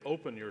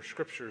open your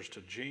scriptures to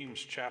James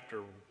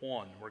chapter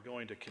 1. We're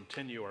going to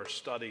continue our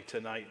study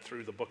tonight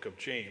through the book of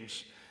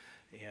James,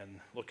 and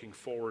looking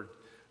forward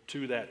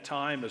to that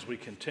time as we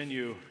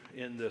continue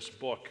in this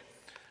book.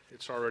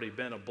 It's already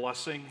been a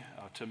blessing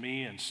to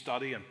me in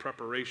study and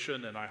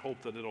preparation, and I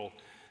hope that it'll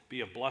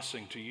be a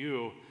blessing to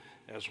you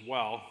as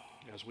well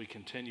as we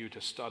continue to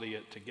study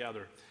it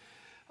together.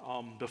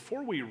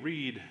 Before we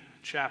read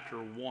chapter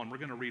 1, we're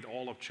going to read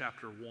all of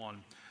chapter 1.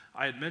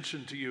 I had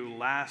mentioned to you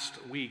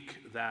last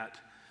week that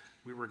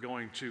we were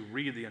going to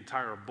read the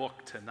entire book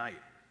tonight.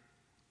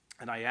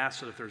 And I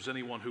asked that if there's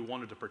anyone who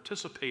wanted to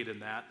participate in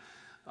that,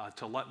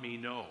 to let me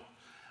know.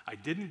 I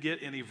didn't get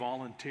any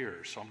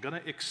volunteers, so I'm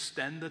going to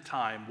extend the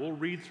time. We'll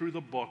read through the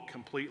book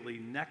completely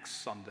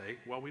next Sunday.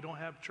 Well, we don't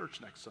have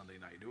church next Sunday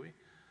night, do we?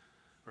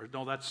 Or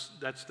no,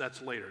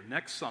 that's later.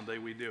 Next Sunday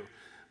we do.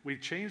 We've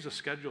changed the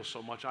schedule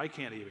so much I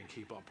can't even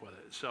keep up with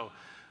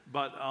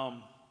it.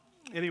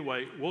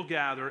 Anyway, we'll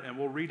gather and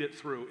we'll read it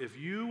through. If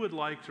you would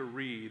like to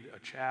read a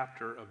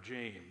chapter of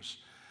James,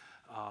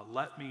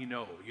 let me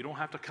know. You don't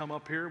have to come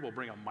up here. We'll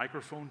bring a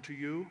microphone to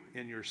you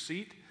in your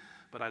seat.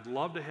 But I'd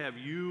love to have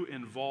you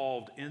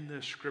involved in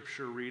this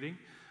scripture reading.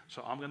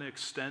 So I'm going to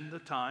extend the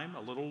time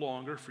a little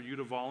longer for you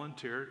to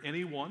volunteer.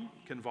 Anyone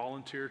can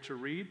volunteer to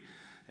read.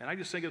 And I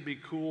just think it'd be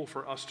cool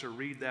for us to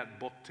read that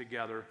book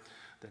together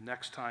the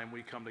next time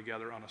we come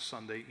together on a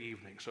Sunday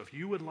evening. So if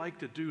you would like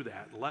to do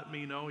that, let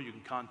me know. You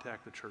can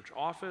contact the church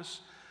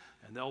office,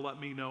 and they'll let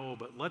me know.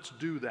 But let's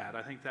do that.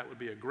 I think that would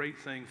be a great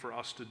thing for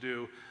us to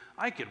do.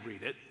 I could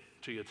read it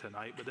to you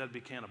tonight, but that'd be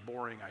kind of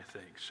boring, I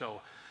think.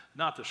 So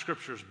not the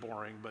scripture's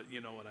boring, but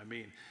you know what I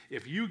mean.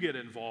 If you get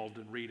involved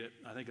and read it,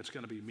 I think it's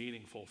going to be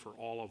meaningful for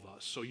all of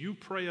us. So you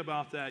pray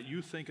about that,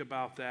 you think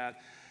about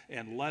that,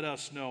 and let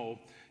us know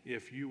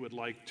if you would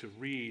like to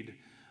read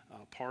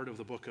part of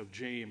the book of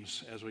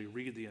James as we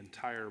read the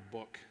entire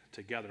book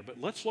together. But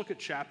let's look at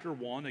chapter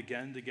 1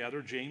 again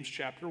together, James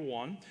chapter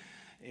 1,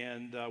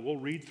 and we'll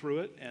read through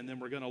it, and then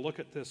we're going to look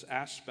at this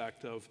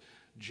aspect of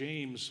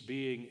James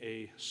being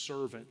a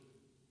servant.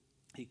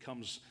 He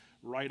comes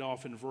right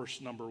off in verse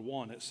number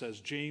 1. It says,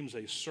 James,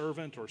 a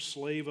servant or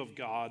slave of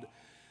God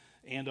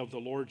and of the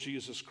Lord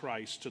Jesus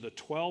Christ, to the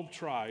 12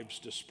 tribes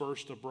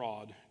dispersed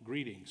abroad,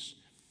 greetings.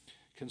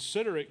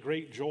 Consider it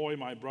great joy,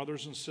 my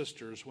brothers and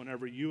sisters,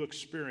 whenever you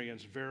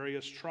experience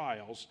various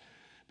trials,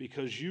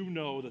 because you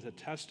know that the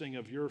testing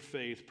of your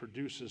faith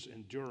produces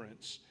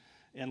endurance.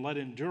 And let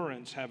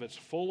endurance have its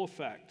full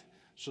effect,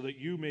 so that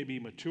you may be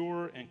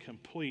mature and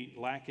complete,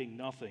 lacking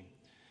nothing.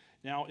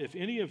 Now, if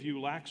any of you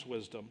lacks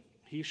wisdom,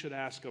 he should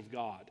ask of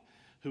God,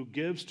 who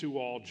gives to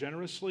all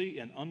generously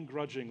and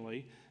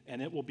ungrudgingly,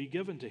 and it will be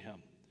given to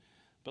him.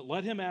 But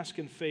let him ask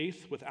in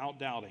faith without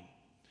doubting.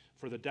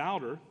 For the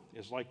doubter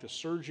is like the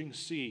surging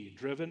sea,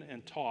 driven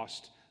and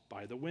tossed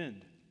by the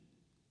wind.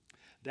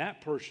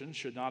 That person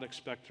should not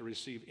expect to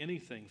receive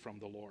anything from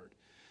the Lord,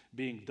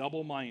 being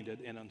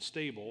double-minded and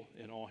unstable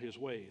in all his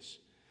ways.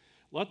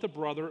 Let the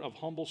brother of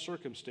humble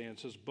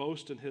circumstances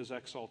boast in his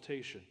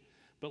exaltation,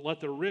 but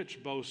let the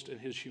rich boast in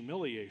his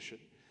humiliation,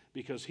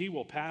 because he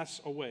will pass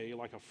away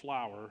like a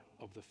flower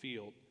of the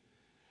field.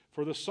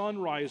 For the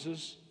sun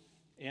rises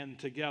and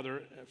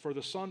together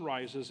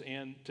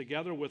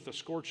with the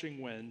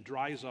scorching wind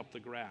dries up the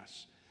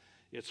grass.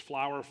 Its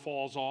flower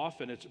falls off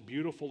and its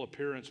beautiful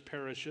appearance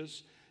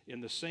perishes. In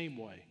the same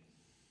way,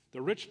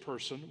 the rich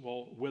person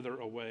will wither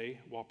away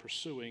while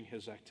pursuing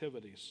his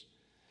activities.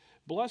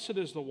 Blessed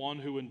is the one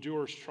who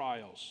endures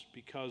trials,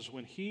 because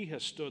when he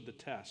has stood the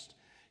test,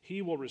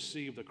 he will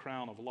receive the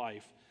crown of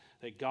life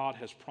that God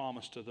has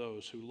promised to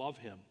those who love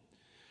him.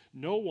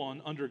 No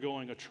one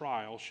undergoing a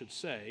trial should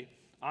say,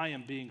 I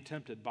am being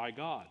tempted by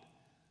God,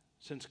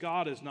 since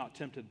God is not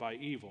tempted by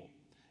evil,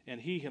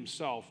 and he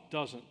himself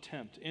doesn't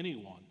tempt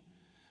anyone.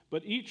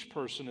 But each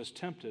person is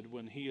tempted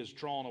when he is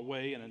drawn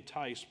away and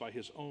enticed by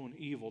his own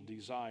evil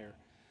desire.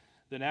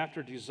 Then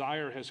after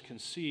desire has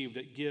conceived,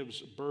 it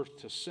gives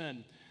birth to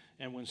sin,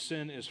 and when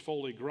sin is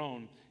fully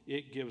grown,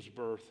 it gives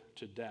birth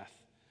to death.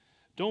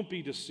 Don't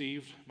be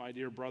deceived, my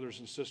dear brothers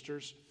and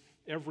sisters.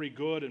 Every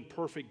good and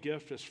perfect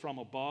gift is from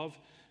above,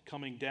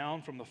 coming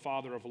down from the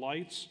Father of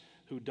lights,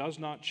 who does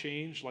not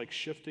change like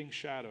shifting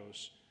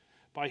shadows.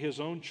 By his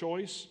own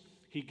choice,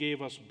 he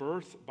gave us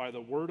birth by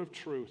the word of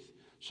truth,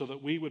 so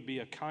that we would be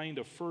a kind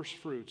of first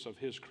fruits of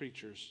his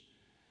creatures.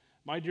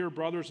 My dear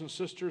brothers and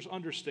sisters,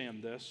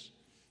 understand this.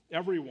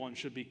 Everyone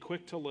should be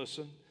quick to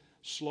listen,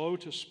 slow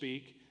to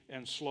speak,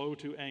 and slow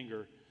to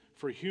anger,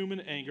 for human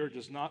anger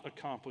does not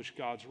accomplish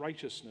God's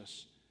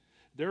righteousness.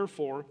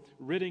 Therefore,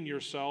 ridding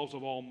yourselves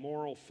of all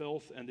moral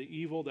filth and the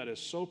evil that is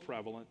so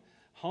prevalent,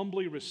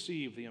 humbly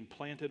receive the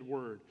implanted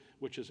word,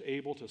 which is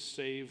able to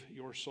save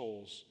your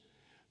souls.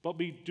 But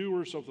be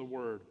doers of the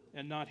word,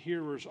 and not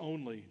hearers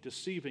only,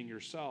 deceiving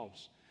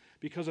yourselves.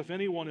 Because if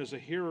anyone is a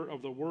hearer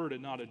of the word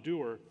and not a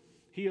doer,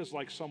 he is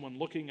like someone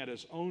looking at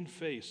his own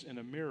face in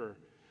a mirror.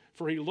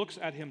 For he looks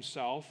at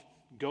himself,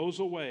 goes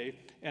away,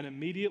 and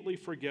immediately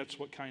forgets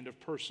what kind of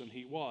person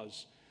he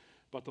was.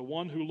 But the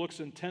one who looks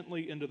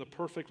intently into the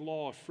perfect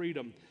law of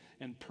freedom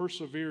and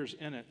perseveres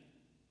in it,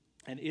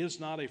 and is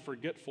not a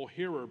forgetful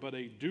hearer, but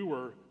a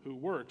doer who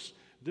works,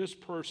 this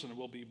person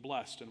will be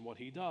blessed in what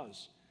he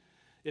does.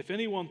 If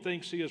anyone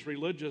thinks he is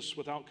religious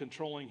without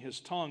controlling his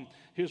tongue,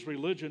 his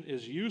religion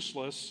is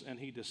useless and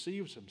he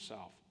deceives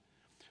himself.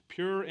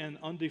 Pure and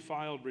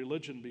undefiled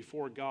religion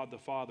before God the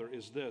Father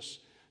is this: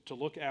 to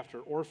look after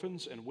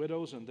orphans and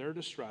widows in their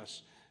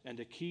distress and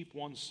to keep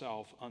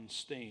oneself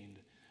unstained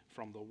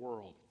from the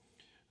world.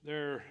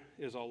 There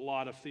is a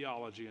lot of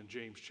theology in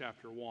James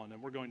chapter 1,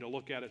 and we're going to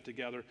look at it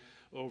together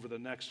over the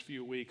next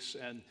few weeks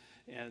and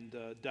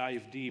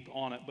dive deep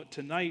on it. But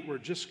tonight we're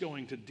just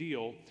going to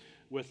deal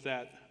with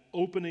that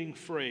opening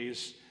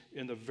phrase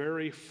in the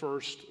very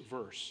first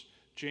verse.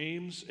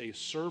 James, a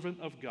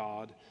servant of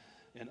God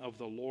and of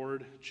the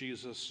Lord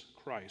Jesus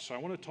Christ. So I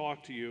want to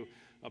talk to you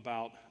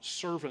about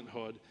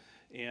servanthood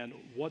and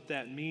what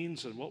that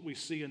means and what we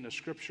see in the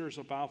scriptures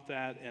about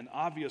that, and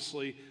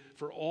obviously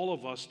for all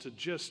of us to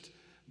just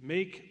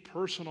make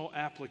personal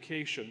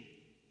application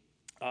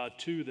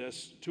to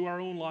this, to our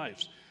own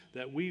lives,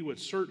 that we would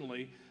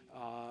certainly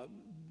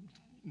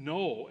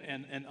know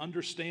and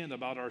understand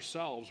about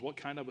ourselves what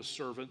kind of a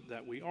servant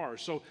that we are.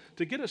 So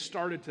to get us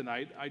started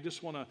tonight, I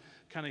just want to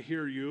kind of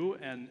hear you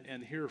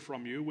and hear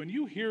from you. When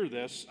you hear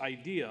this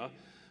idea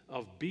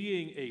of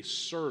being a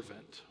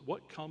servant,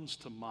 what comes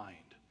to mind?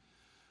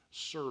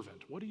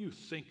 Servant. What do you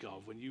think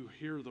of when you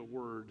hear the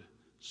word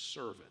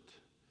servant?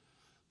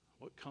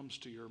 What comes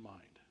to your mind?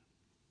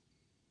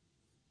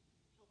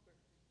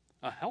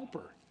 A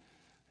helper.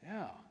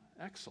 Yeah,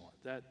 excellent.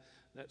 That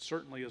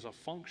certainly is a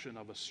function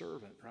of a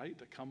servant, right?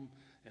 To come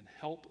and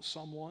help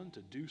someone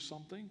to do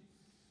something.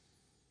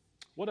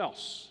 What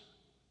else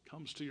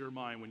comes to your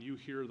mind when you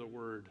hear the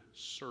word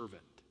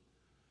servant?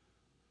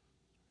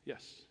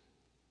 Yes.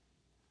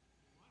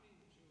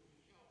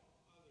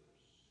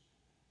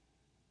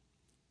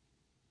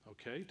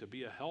 Okay, to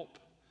be a help,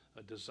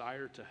 a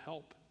desire to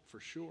help, for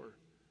sure.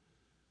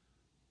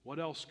 What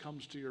else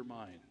comes to your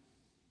mind?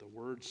 The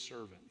word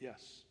servant.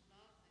 Yes.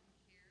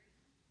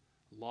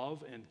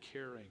 Love and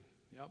caring.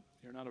 Yep,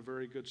 you're not a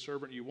very good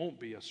servant. You won't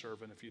be a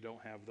servant if you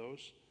don't have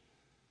those.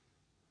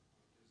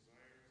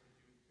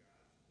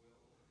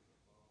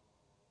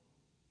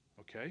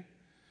 Okay.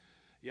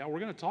 Yeah, we're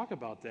going to talk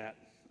about that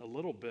a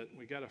little bit.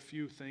 We got a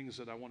few things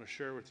that I want to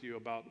share with you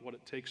about what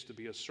it takes to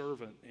be a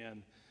servant.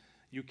 And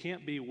you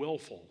can't be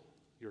willful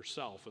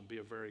yourself and be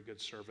a very good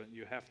servant.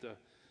 You have to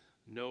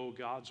know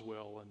God's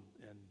will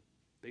and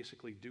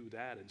basically do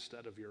that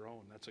instead of your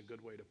own. That's a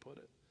good way to put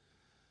it.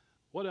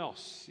 What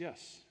else? Yes.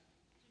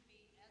 To be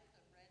at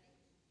the ready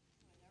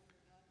whenever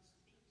God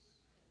speaks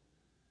and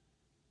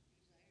desires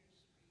for you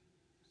to do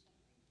something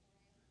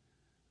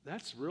for him.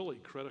 That's really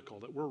critical,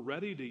 that we're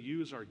ready to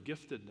use our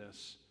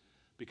giftedness,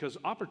 because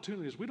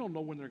opportunities, we don't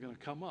know when they're going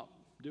to come up,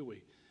 do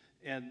we?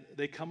 And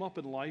they come up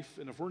in life,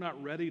 and if we're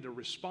not ready to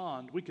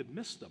respond, we could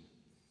miss them,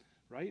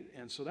 right?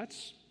 And so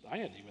I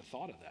hadn't even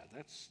thought of that.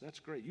 That's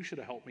great. You should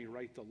have helped me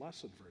write the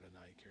lesson for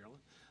tonight, Carolyn.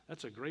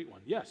 That's a great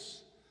one.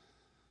 Yes?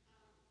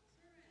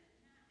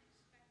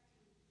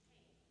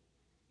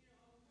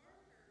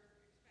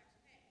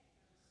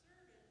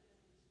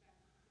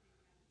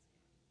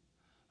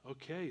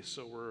 Okay,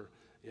 so we're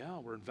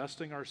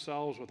investing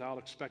ourselves without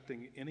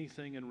expecting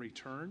anything in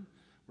return.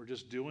 We're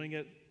just doing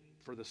it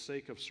for the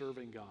sake of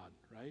serving God,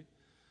 right?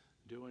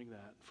 Doing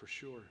that for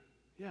sure.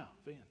 Yeah,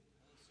 Van.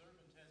 Well, a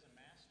servant has a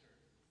master,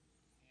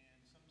 and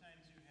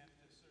sometimes you have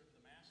to serve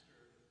the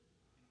master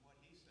in what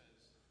he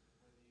says,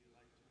 whether you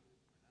like to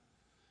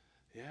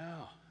or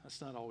not. Yeah,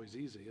 that's not always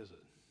easy, is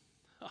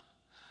it?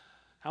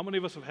 How many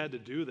of us have had to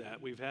do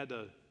that? We've had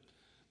to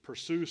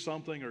pursue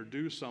something or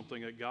do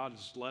something that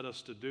God's led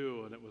us to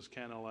do, and it was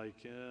kind of like,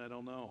 I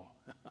don't know,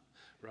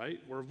 right?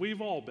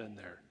 We've all been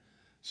there.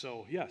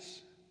 So,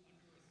 yes.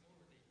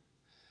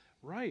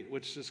 Right,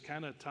 which is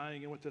kind of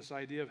tying in with this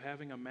idea of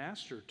having a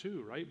master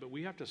too, right? But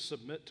we have to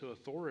submit to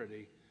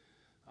authority.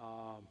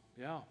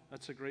 Yeah,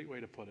 that's a great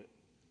way to put it.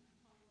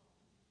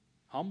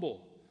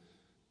 Humble.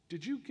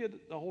 Did you get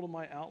a hold of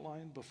my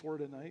outline before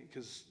tonight?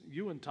 Because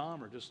you and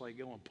Tom are just like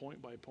going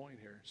point by point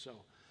here.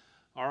 So,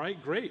 all right,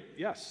 great.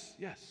 Yes,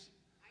 yes.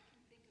 I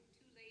can think of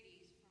two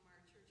ladies from our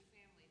church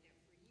family that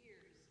for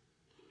years,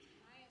 in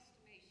my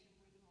estimation,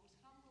 were the most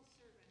humble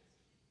servants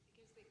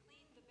because they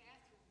cleaned the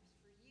bathrooms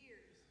for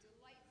years,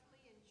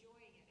 delightfully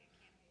enjoying it at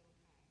Camp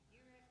Elokai,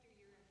 year after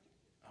year after year.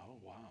 Oh,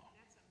 wow. And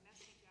that's a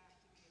messy job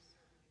to be a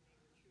servant, and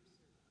they were true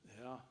servants.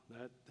 Yeah,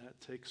 that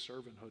takes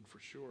servanthood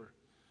for sure.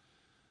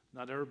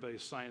 Not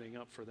everybody's signing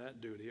up for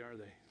that duty, are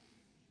they?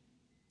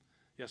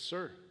 Yes,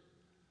 sir.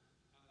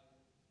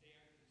 They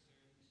aren't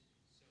concerned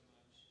so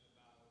much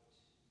about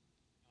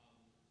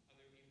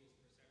other people's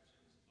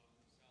perceptions of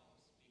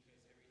themselves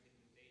because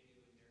everything that they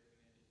do and they're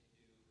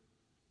commanded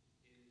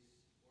to do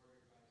is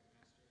ordered by their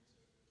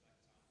master, and so it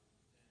reflects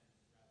on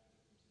them rather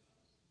than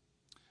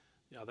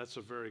themselves. Yeah,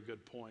 that's a very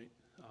good point.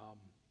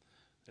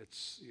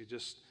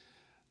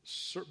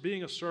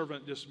 Being a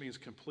servant just means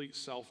complete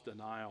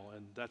self-denial,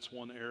 and that's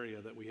one area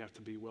that we have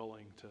to be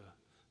willing to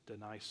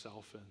deny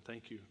self in.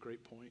 Thank you.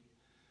 Great point.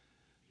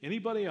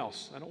 Anybody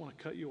else? I don't want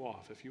to cut you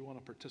off. If you want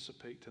to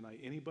participate tonight,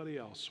 anybody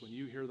else, when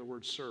you hear the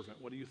word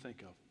servant, what do you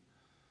think of?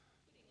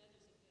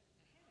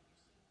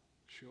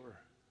 Sure.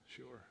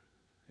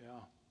 Yeah.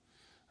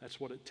 That's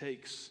what it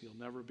takes. You'll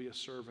never be a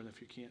servant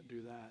if you can't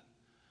do that.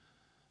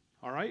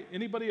 All right.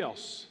 Anybody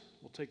else?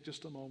 We'll take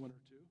just a moment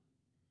or two.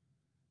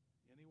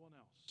 Anyone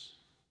else?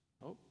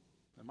 Oh,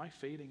 am I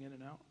fading in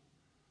and out?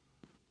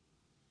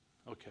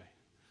 Okay.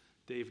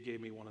 Dave gave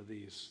me one of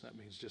these. That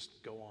means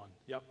just go on.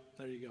 Yep,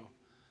 there you go.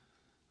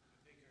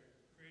 I think our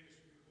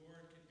greatest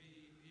reward can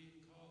be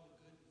being called a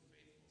good and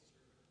faithful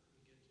servant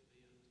when we get to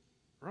the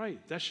end.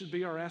 Right. That should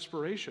be our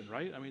aspiration,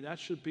 right? I mean, that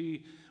should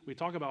be, we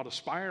talk about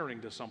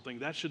aspiring to something.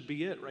 That should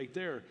be it right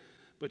there.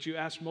 But you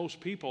ask most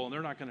people, and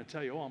they're not going to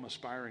tell you, oh, I'm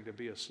aspiring to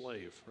be a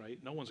slave, right?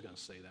 No one's going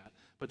to say that.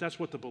 But that's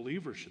what the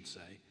believer should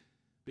say,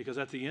 because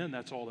at the end,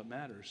 that's all that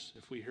matters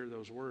if we hear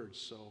those words.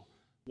 So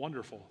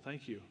wonderful.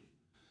 Thank you.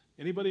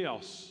 Anybody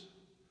else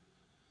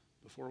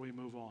before we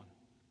move on?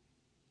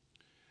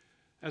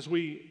 As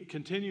we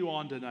continue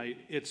on tonight,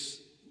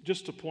 it's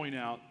just to point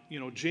out,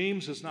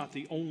 James is not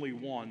the only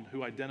one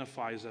who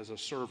identifies as a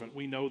servant.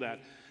 We know that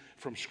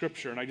from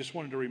Scripture, and I just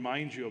wanted to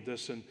remind you of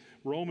this in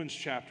Romans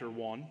chapter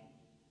 1.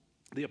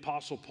 The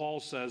Apostle Paul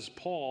says,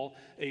 Paul,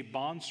 a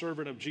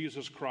bondservant of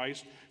Jesus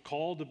Christ,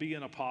 called to be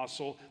an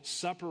apostle,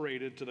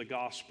 separated to the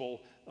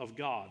gospel of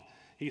God.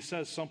 He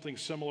says something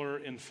similar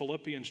in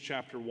Philippians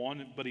chapter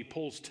 1, but he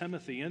pulls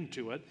Timothy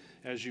into it.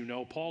 As you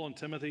know, Paul and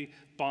Timothy,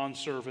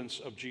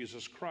 bondservants of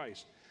Jesus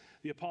Christ.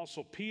 The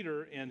Apostle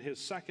Peter, in his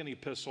second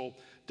epistle,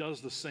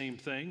 does the same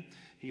thing.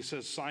 He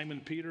says,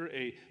 Simon Peter,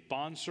 a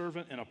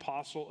bondservant and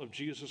apostle of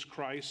Jesus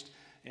Christ,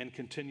 and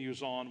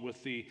continues on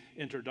with the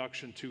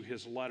introduction to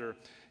his letter.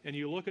 And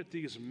you look at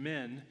these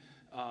men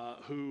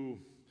who,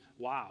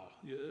 wow,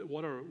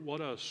 what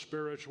a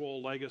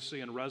spiritual legacy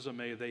and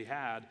resume they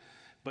had,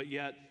 but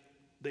yet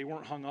they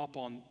weren't hung up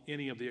on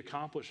any of the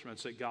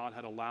accomplishments that God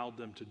had allowed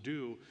them to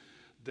do.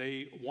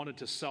 They wanted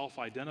to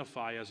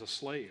self-identify as a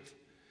slave.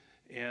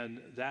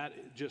 And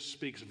that just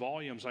speaks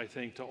volumes, I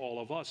think, to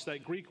all of us.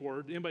 That Greek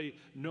word, anybody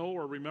know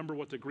or remember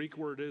what the Greek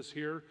word is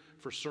here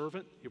for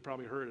servant? You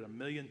probably heard it a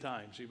million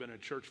times. You've been in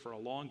church for a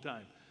long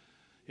time.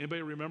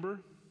 Anybody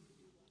remember?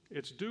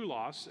 It's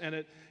doulos, and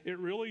it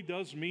really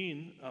does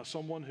mean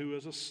someone who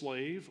is a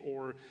slave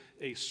or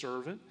a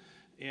servant.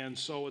 And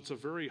so it's a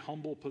very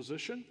humble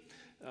position.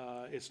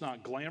 It's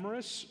not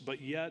glamorous, but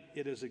yet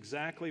it is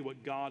exactly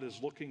what God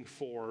is looking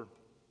for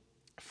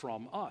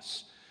from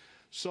us.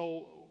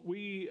 So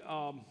we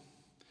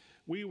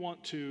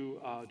want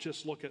to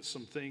just look at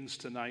some things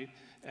tonight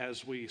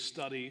as we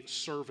study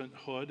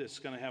servanthood. It's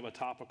going to have a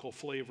topical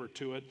flavor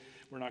to it.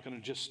 We're not going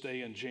to just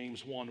stay in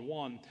James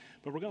 1:1,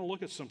 but we're going to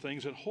look at some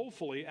things, and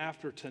hopefully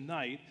after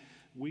tonight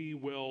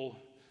we'll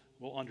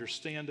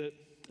understand it,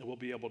 and we'll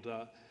be able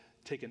to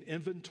take an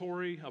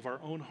inventory of our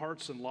own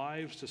hearts and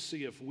lives to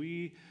see if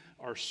we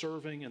are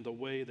serving in the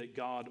way that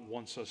God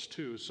wants us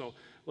to. So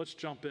let's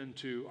jump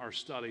into our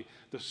study.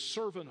 The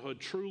servanthood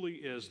truly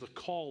is the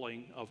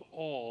calling of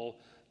all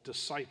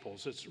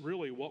disciples. It's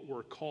really what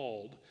we're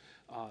called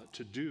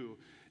to do.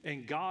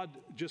 And God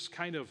just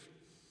kind of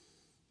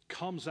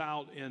comes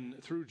out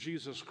through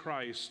Jesus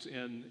Christ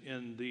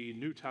in the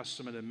New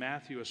Testament, in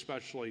Matthew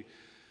especially,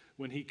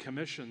 when he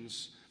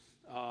commissions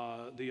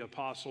the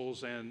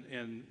apostles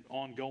and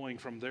ongoing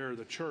from there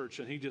the church.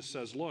 And he just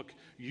says, look,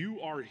 you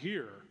are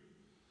here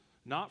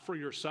not for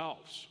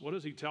yourselves. What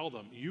does he tell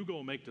them? You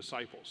go make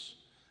disciples.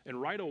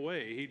 And right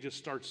away, he just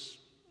starts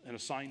an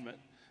assignment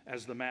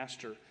as the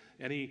master.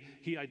 And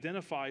he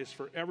identifies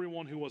for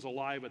everyone who was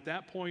alive at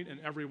that point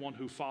and everyone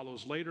who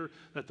follows later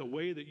that the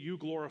way that you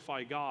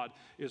glorify God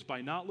is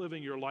by not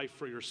living your life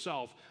for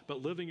yourself,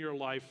 but living your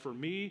life for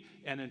me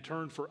and in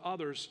turn for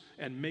others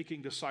and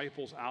making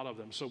disciples out of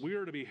them. So we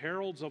are to be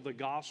heralds of the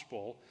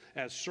gospel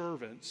as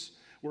servants.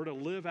 We're to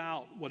live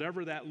out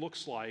whatever that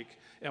looks like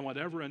and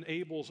whatever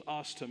enables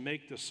us to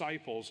make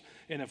disciples.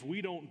 And if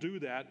we don't do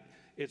that,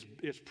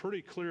 it's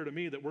pretty clear to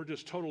me that we're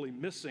just totally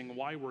missing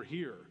why we're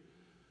here.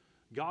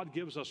 God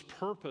gives us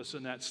purpose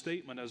in that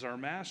statement as our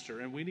master,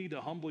 and we need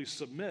to humbly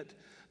submit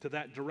to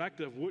that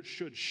directive, which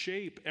should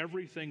shape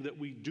everything that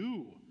we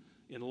do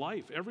in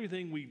life.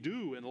 Everything we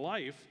do in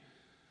life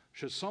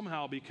should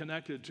somehow be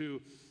connected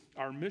to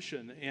our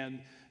mission,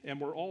 and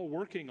we're all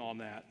working on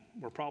that.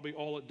 We're probably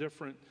all at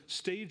different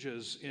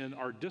stages in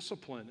our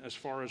discipline as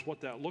far as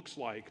what that looks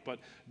like, but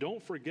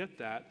don't forget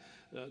that.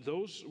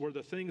 Those were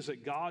the things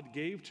that God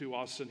gave to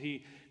us, and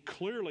he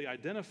clearly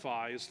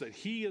identifies that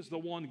he is the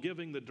one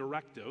giving the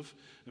directive,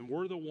 and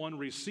we're the one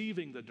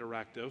receiving the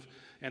directive,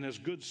 and as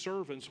good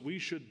servants, we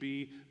should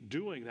be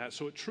doing that.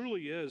 So it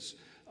truly is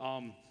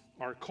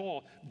our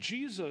call.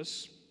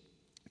 Jesus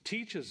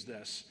teaches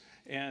this.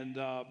 And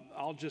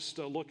I'll just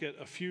look at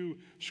a few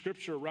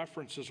scripture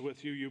references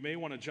with you. You may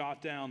want to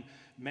jot down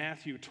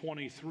Matthew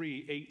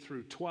 23, 8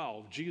 through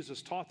 12.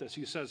 Jesus taught this.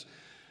 He says,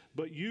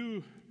 but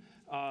you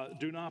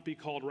do not be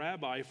called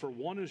rabbi, for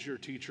one is your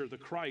teacher, the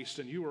Christ,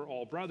 and you are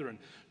all brethren.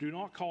 Do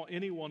not call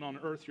anyone on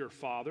earth your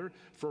father,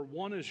 for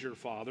one is your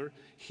Father,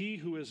 he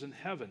who is in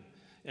heaven.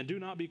 And do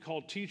not be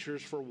called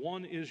teachers, for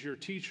one is your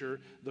teacher,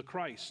 the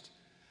Christ.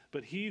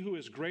 But he who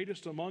is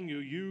greatest among you,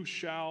 you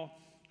shall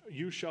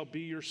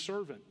be your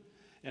servant.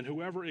 And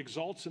whoever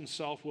exalts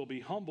himself will be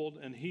humbled,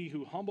 and he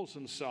who humbles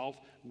himself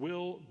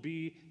will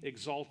be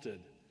exalted.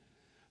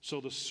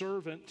 So the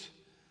servant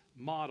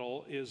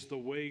model is the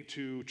way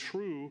to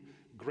true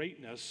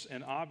greatness,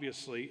 and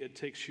obviously it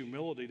takes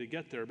humility to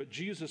get there. But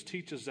Jesus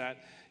teaches that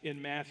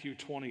in Matthew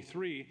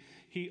 23.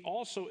 He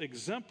also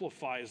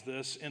exemplifies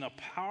this in a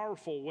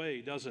powerful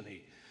way, doesn't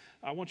he?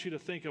 I want you to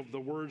think of the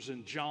words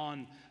in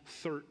John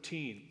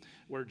 13,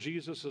 where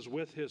Jesus is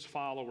with his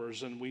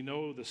followers, and we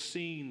know the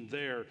scene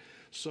there.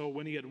 So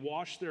when he had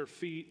washed their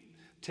feet,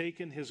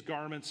 taken his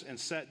garments, and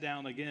sat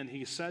down again,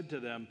 he said to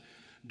them,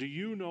 "Do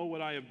you know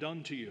what I have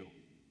done to you?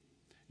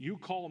 You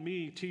call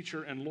me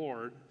teacher and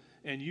Lord,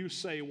 and you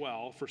say,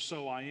 well, for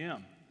so I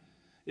am.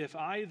 If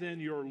I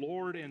then, your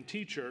Lord and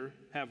teacher,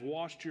 have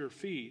washed your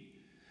feet,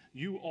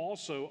 you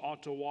also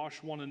ought to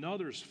wash one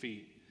another's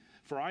feet.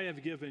 For I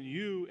have given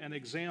you an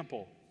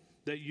example,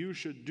 that you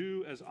should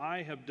do as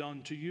I have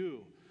done to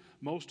you.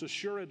 Most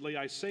assuredly,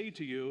 I say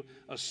to you,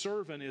 a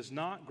servant is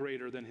not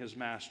greater than his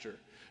master,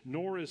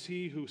 nor is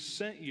he who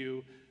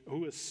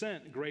is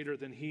sent greater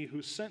than he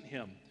who sent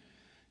him.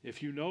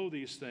 If you know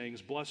these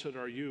things, blessed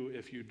are you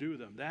if you do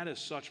them." That is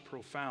such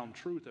profound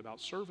truth about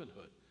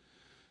servanthood.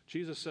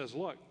 Jesus says,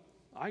 look,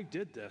 I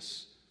did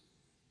this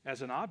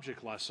as an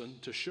object lesson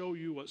to show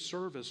you what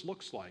service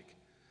looks like.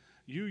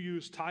 You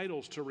use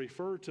titles to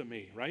refer to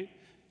me, right?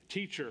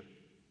 Teacher,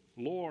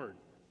 Lord.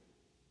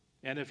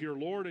 And if your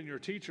Lord and your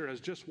teacher has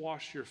just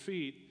washed your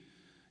feet,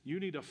 you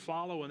need to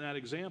follow in that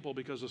example,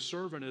 because a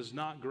servant is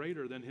not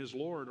greater than his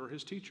Lord or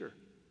his teacher.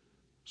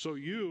 So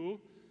you,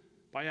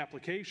 by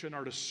application,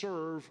 are to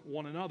serve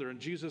one another. And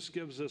Jesus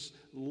gives us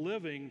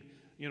living,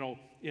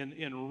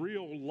 in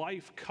real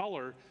life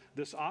color,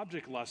 this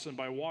object lesson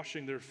by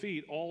washing their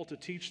feet, all to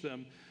teach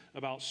them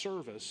about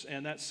service.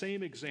 And that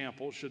same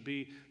example should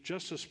be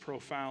just as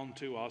profound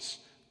to us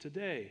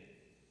today.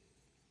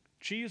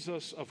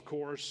 Jesus, of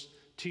course,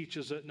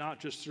 teaches it not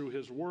just through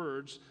his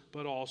words,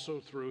 but also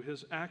through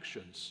his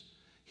actions.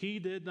 He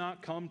did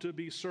not come to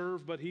be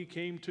served, but he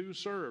came to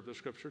serve, the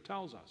scripture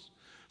tells us.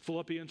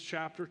 Philippians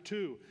chapter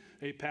 2,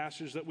 a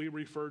passage that we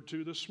referred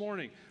to this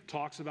morning,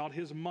 talks about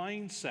his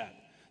mindset,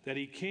 that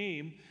he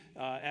came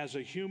as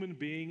a human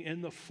being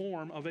in the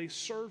form of a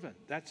servant.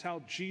 That's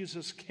how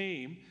Jesus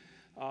came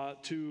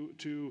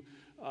to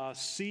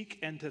seek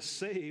and to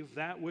save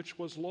that which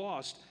was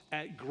lost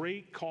at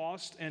great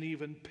cost and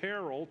even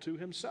peril to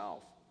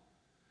himself.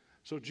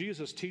 So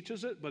Jesus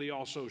teaches it, but he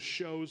also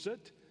shows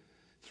it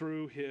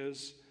through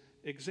his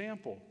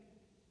example.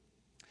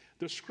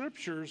 The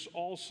scriptures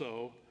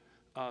also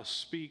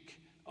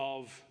speak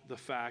of the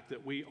fact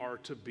that we are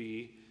to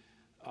be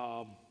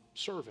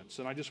servants.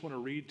 And I just want to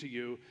read to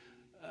you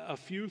a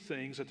few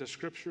things that the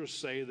scriptures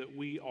say that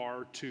we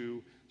are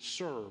to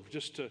serve,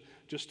 just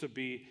to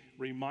be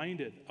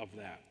reminded of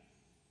that.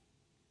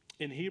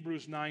 In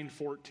Hebrews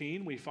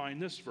 9:14, we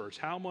find this verse: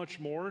 "How much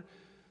more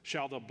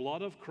shall the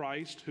blood of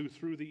Christ, who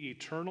through the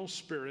eternal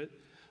Spirit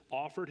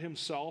offered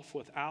himself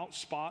without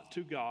spot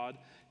to God,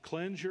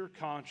 cleanse your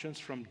conscience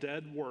from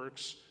dead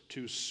works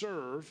to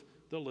serve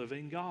the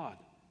living God?"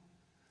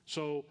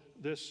 So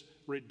this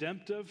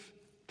redemptive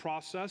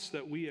process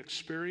that we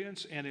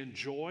experience and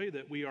enjoy,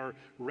 that we are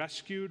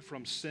rescued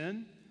from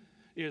sin,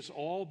 is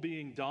all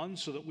being done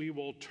so that we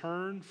will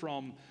turn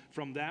from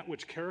that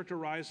which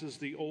characterizes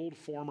the old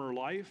former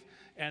life,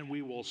 and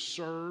we will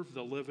serve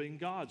the living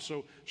God.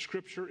 So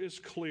Scripture is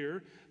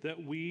clear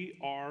that we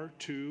are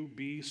to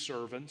be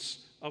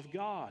servants of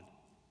God.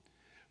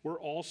 We're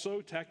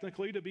also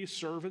technically to be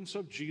servants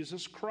of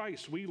Jesus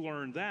Christ. We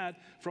learned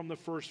that from the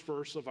first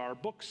verse of our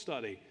book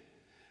study.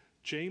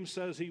 James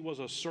says he was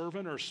a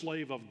servant or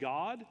slave of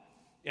God,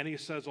 and he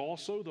says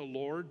also the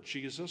Lord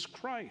Jesus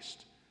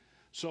Christ.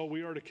 So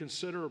we are to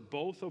consider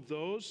both of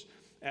those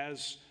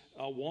as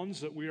ones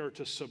that we are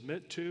to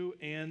submit to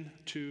and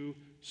to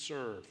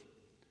serve.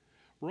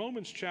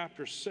 Romans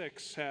chapter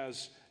 6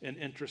 has an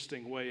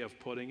interesting way of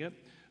putting it.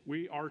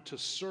 We are to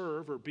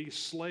serve or be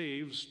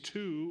slaves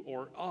to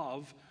or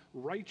of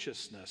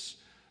righteousness.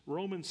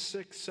 Romans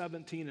 6,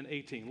 17 and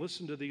 18.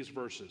 Listen to these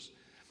verses.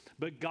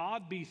 "But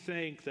God be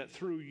thanked that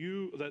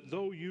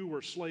though you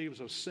were slaves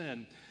of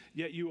sin,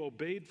 yet you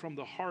obeyed from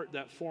the heart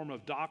that form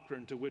of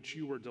doctrine to which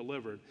you were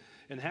delivered.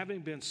 And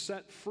having been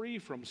set free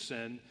from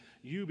sin,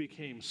 you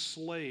became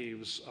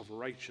slaves of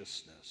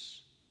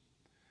righteousness."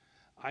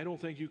 I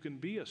don't think you can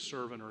be a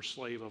servant or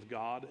slave of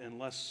God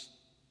unless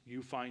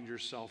you find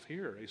yourself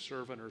here, a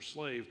servant or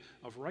slave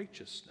of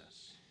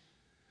righteousness.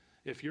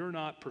 If you're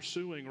not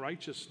pursuing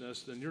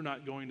righteousness, then you're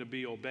not going to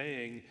be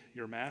obeying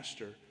your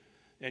master,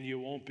 and you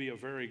won't be a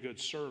very good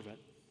servant.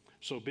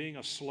 So being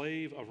a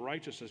slave of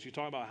righteousness, you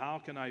talk about how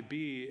can I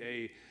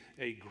be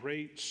a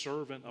great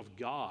servant of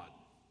God?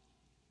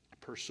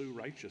 Pursue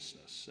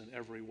righteousness in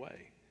every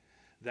way.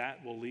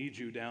 That will lead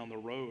you down the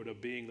road of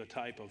being the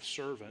type of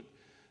servant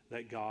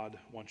that God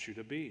wants you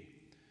to be.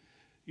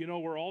 You know,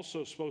 we're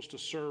also supposed to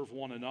serve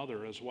one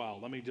another as well.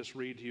 Let me just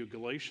read to you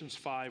Galatians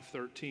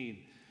 5:13.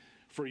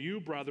 For you,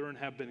 brethren,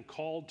 have been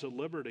called to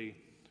liberty,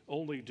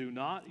 only do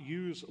not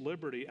use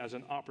liberty as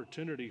an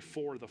opportunity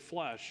for the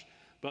flesh,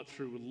 but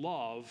through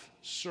love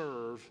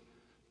serve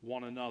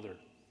one another.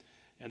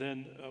 And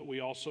then we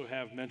also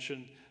have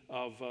mention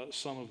of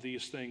some of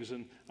these things,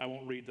 and I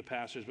won't read the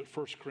passage, but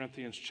 1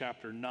 Corinthians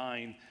chapter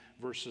 9,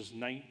 verses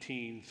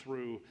 19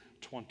 through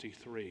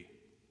 23.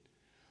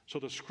 So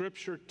the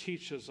scripture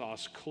teaches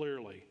us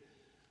clearly,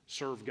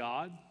 serve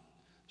God,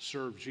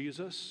 serve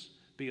Jesus,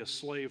 be a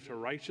slave to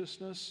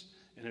righteousness,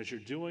 and as you're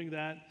doing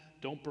that,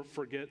 don't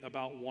forget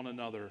about one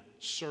another.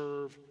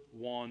 Serve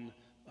one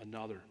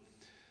another.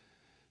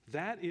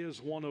 That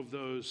is one of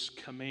those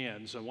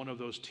commands and one of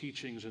those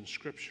teachings in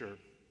Scripture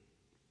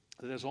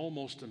that is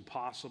almost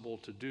impossible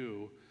to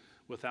do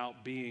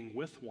without being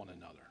with one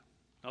another.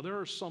 Now, there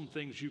are some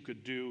things you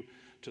could do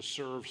to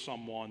serve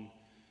someone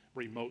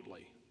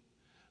remotely,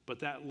 but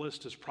that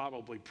list is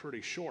probably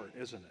pretty short,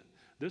 isn't it?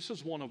 This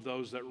is one of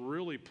those that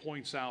really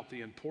points out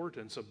the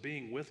importance of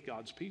being with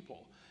God's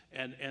people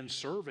and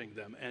serving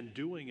them and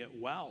doing it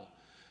well.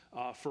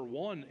 For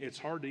one, it's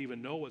hard to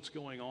even know what's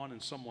going on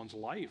in someone's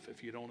life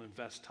if you don't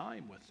invest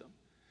time with them.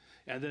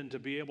 And then to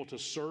be able to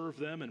serve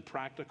them in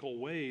practical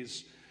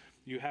ways,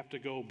 you have to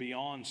go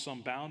beyond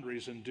some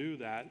boundaries and do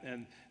that.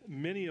 And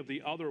many of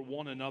the other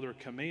one another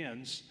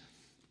commands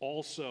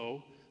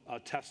also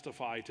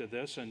testify to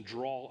this and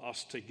draw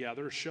us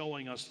together,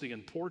 showing us the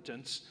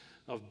importance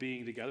of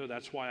being together.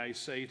 That's why I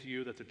say to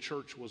you that the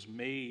church was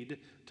made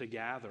to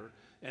gather,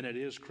 and it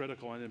is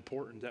critical and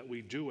important that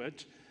we do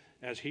it,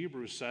 as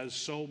Hebrews says,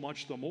 so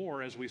much the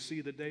more as we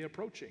see the day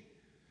approaching.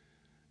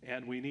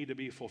 And we need to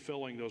be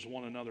fulfilling those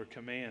one another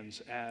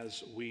commands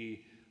as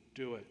we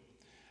do it.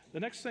 The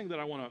next thing that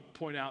I want to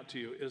point out to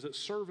you is that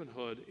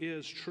servanthood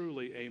is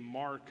truly a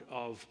mark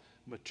of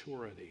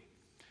maturity.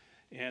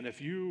 And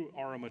if you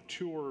are a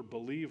mature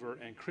believer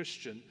and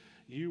Christian,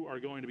 you are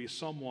going to be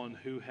someone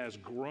who has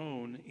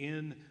grown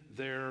in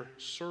their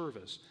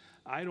service.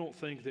 I don't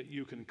think that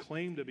you can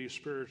claim to be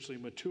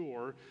spiritually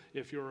mature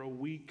if you're a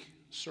weak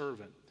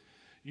servant.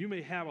 You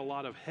may have a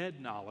lot of head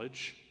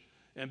knowledge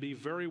and be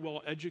very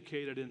well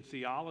educated in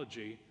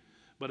theology,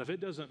 but if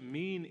it doesn't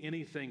mean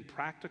anything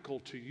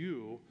practical to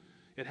you,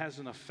 it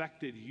hasn't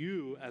affected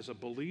you as a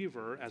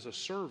believer, as a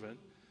servant,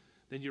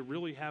 then you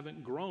really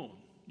haven't grown.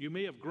 You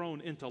may have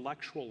grown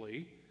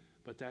intellectually,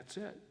 but that's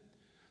it.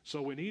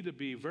 So we need to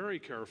be very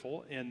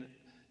careful in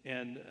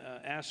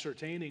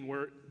ascertaining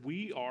where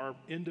we are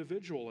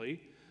individually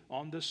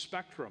on this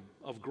spectrum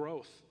of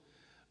growth.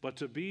 But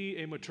to be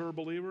a mature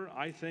believer,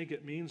 I think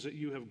it means that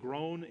you have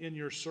grown in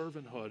your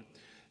servanthood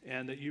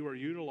and that you are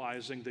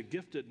utilizing the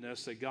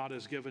giftedness that God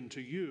has given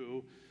to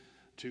you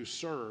to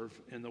serve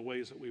in the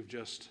ways that we've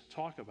just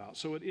talked about.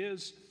 So it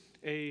is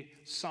a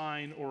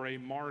sign or a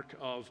mark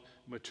of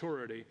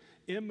maturity.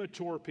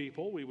 Immature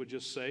people, we would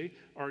just say,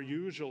 are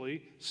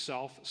usually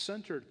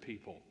self-centered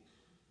people.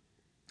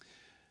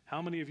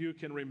 How many of you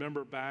can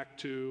remember back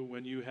to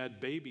when you had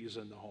babies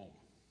in the home,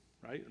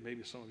 right?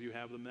 Maybe some of you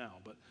have them now,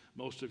 but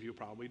most of you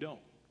probably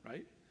don't,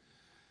 right?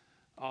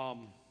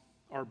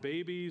 Are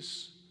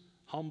babies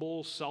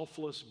humble,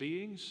 selfless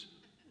beings?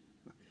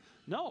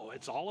 No,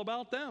 it's all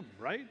about them,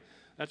 right?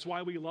 That's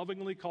why we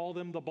lovingly call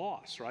them the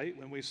boss, right?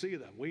 When we see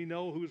them, we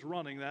know who's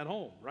running that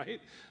home,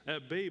 right?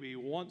 That baby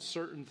wants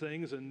certain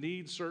things and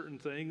needs certain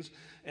things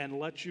and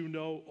lets you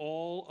know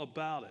all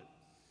about it.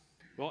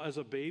 Well, as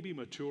a baby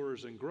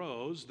matures and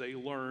grows, they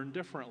learn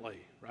differently,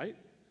 right?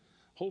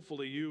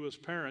 Hopefully you as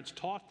parents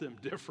taught them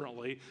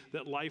differently,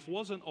 that life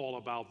wasn't all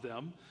about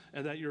them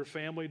and that your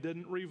family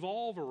didn't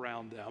revolve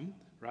around them,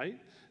 right?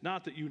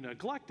 Not that you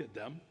neglected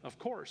them, of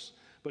course,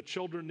 but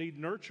children need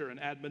nurture and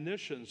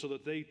admonition so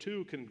that they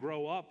too can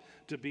grow up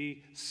to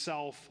be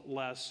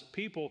selfless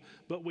people.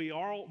 But we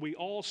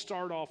all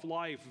start off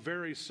life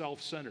very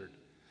self-centered,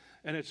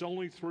 and it's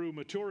only through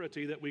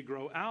maturity that we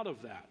grow out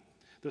of that.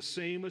 The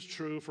same is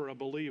true for a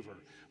believer.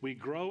 We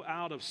grow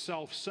out of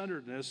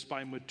self-centeredness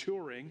by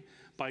maturing,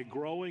 by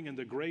growing in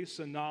the grace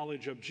and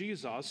knowledge of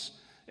Jesus,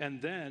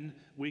 and then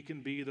we can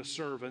be the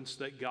servants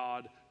that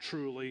God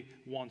truly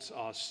wants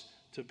us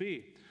to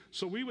be.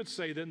 So we would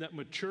say then that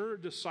mature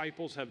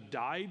disciples have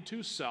died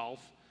to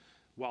self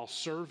while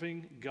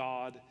serving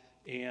God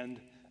and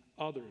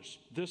others.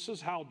 This is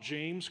how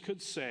James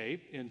could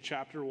say in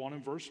chapter 1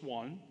 and verse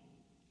 1,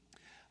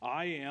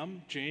 I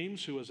am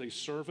James, who is a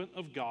servant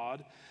of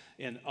God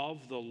and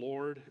of the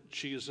Lord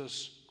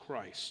Jesus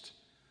Christ.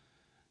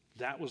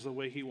 That was the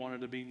way he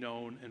wanted to be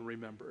known and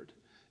remembered.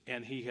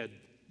 And he had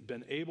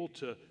been able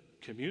to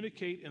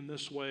communicate in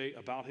this way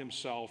about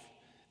himself,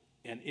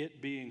 and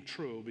it being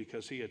true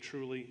because he had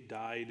truly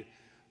died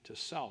to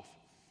self.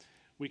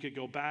 We could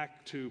go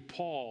back to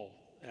Paul,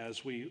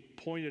 as we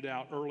pointed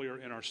out earlier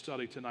in our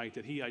study tonight,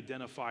 that he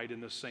identified in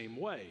the same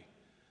way.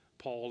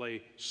 Paul,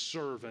 a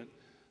servant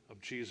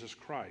of Jesus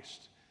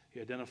Christ.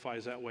 He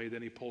identifies that way,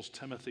 then he pulls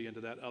Timothy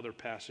into that other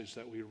passage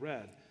that we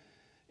read.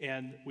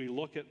 And we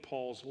look at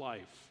Paul's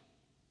life.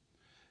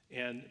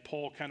 And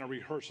Paul kind of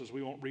rehearses.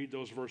 We won't read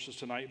those verses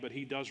tonight, but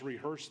he does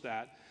rehearse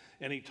that.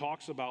 And he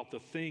talks about the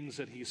things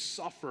that he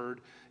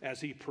suffered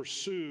as he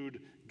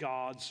pursued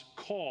God's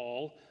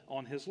call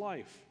on his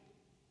life.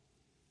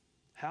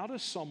 How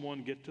does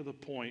someone get to the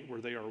point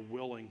where they are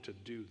willing to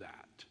do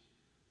that?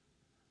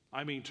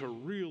 I mean, to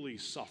really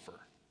suffer.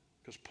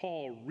 Because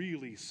Paul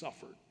really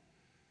suffered.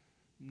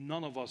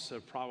 None of us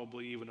have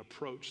probably even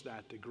approached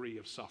that degree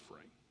of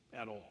suffering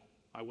at all,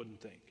 I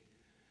wouldn't think.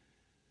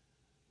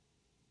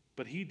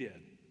 But he did.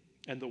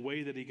 And the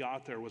way that he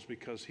got there was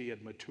because he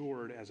had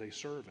matured as a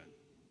servant.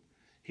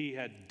 He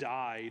had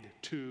died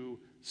to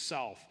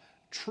self.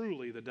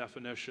 Truly the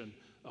definition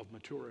of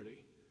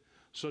maturity.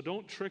 So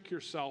don't trick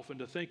yourself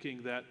into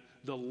thinking that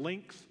the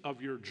length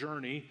of your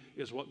journey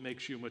is what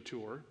makes you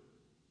mature,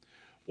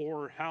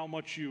 or how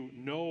much you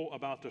know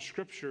about the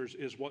scriptures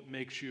is what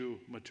makes you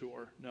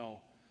mature. No.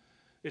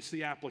 It's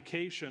the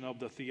application of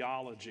the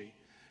theology.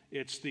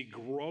 It's the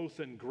growth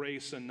in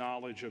grace and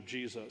knowledge of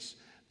Jesus.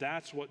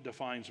 That's what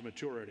defines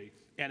maturity.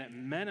 And it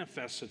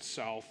manifests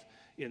itself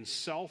in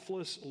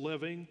selfless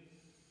living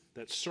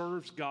that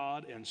serves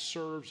God and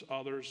serves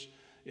others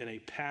in a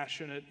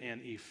passionate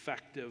and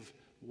effective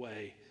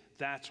way.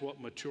 That's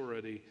what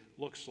maturity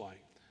looks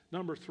like.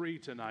 Number 3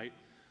 tonight,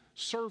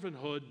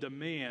 servanthood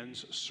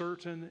demands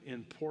certain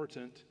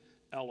important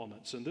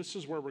elements. And this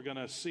is where we're going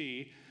to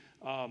see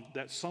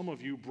that some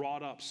of you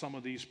brought up some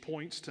of these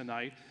points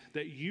tonight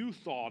that you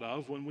thought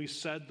of when we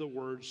said the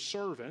word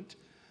servant.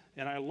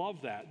 And I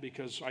love that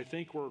because I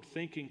think we're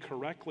thinking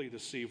correctly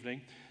this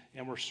evening,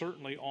 and we're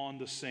certainly on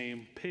the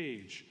same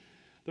page.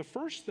 The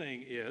first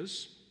thing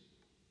is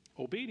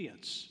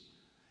obedience.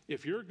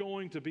 If you're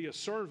going to be a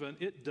servant,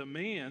 it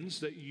demands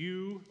that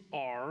you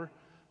are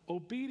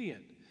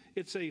obedient.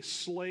 It's a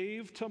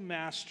slave to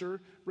master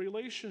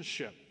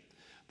relationship.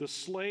 The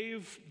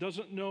slave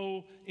doesn't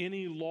know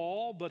any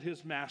law but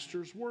his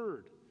master's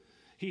word.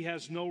 He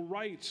has no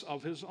rights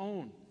of his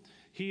own.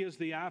 He is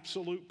the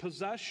absolute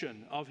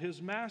possession of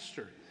his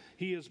master.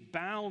 He is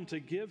bound to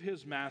give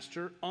his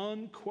master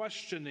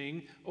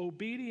unquestioning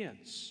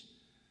obedience.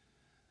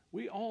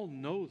 We all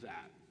know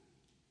that.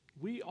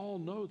 We all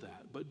know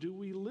that, but do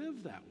we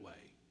live that way?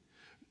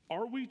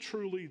 Are we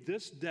truly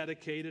this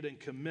dedicated and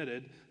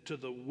committed to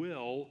the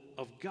will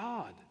of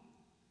God?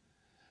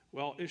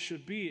 Well, it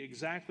should be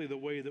exactly the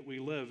way that we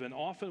live, and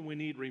often we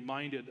need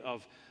reminded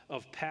of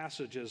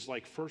passages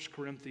like 1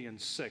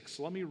 Corinthians 6.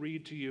 Let me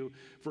read to you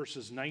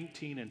verses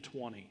 19 and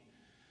 20.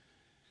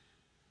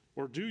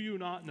 Or do you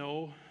not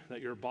know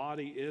that your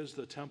body is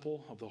the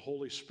temple of the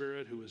Holy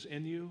Spirit who is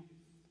in you,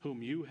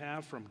 whom you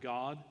have from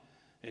God,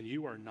 and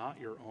you are not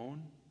your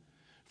own?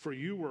 For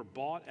you were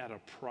bought at a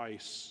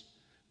price.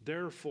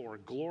 Therefore,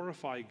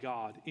 glorify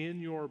God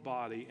in your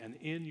body and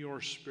in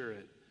your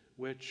spirit,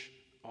 which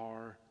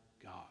are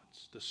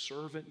God's. The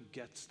servant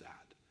gets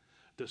that.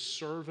 The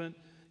servant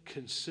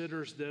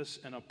considers this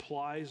and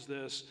applies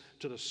this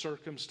to the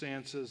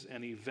circumstances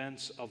and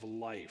events of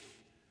life.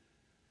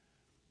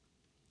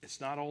 It's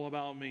not all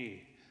about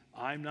me.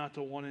 I'm not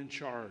the one in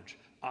charge.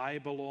 I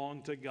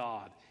belong to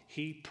God.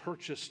 He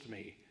purchased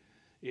me.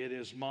 It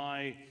is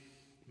my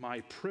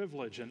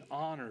privilege and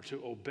honor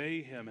to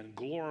obey him and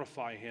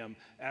glorify him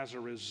as a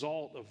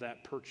result of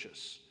that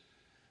purchase.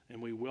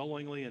 And we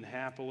willingly and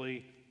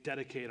happily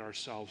dedicate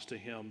ourselves to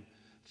him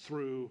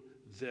through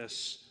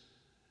this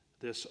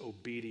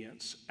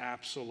obedience,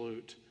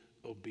 absolute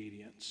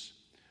obedience.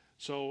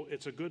 So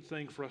it's a good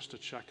thing for us to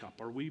check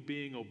up. Are we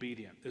being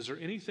obedient? Is there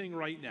anything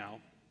right now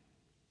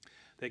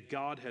that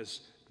God has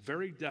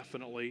very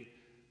definitely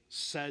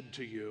said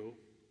to you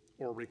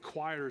or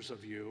requires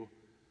of you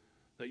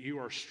that you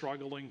are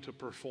struggling to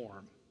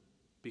perform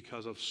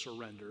because of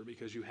surrender,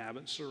 because you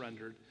haven't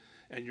surrendered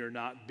and you're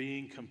not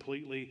being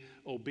completely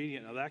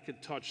obedient? Now, that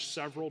could touch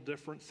several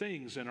different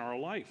things in our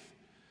life.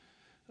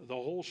 The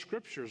whole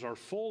scriptures are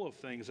full of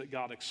things that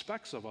God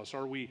expects of us.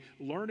 Are we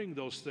learning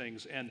those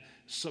things and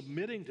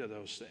submitting to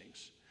those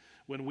things?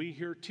 When we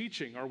hear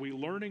teaching, are we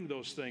learning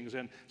those things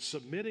and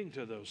submitting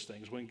to those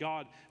things? When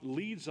God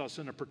leads us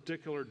in a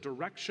particular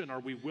direction, are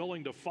we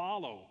willing to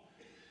follow?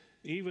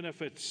 Even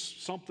if it's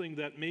something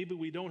that maybe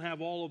we don't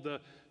have all of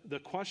the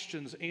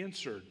questions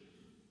answered.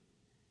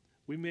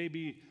 We may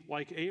be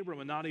like Abram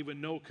and not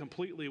even know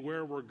completely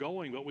where we're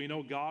going, but we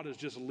know God is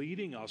just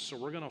leading us, so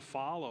we're going to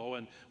follow,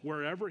 and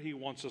wherever he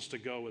wants us to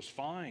go is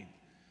fine.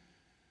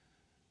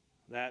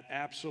 That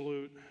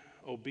absolute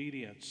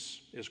obedience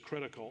is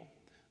critical.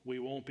 We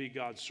won't be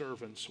God's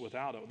servants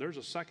without it. There's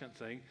a second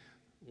thing.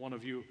 One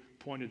of you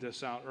pointed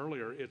this out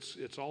earlier.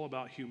 It's all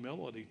about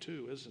humility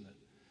too, isn't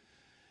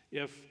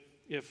it?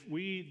 If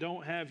we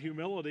don't have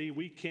humility,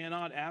 we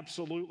cannot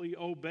absolutely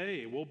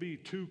obey. We'll be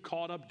too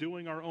caught up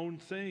doing our own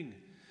thing.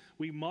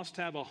 We must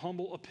have a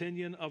humble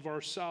opinion of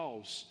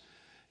ourselves,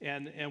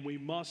 and we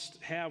must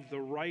have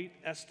the right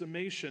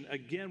estimation.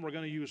 Again, we're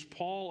going to use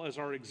Paul as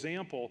our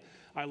example.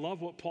 I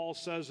love what Paul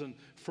says in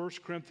 1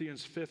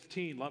 Corinthians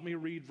 15. Let me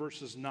read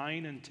verses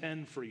 9 and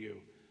 10 for you.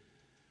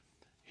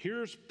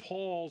 Here's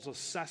Paul's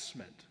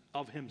assessment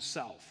of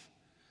himself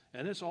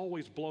And this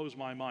always blows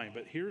my mind,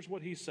 but here's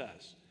what he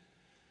says.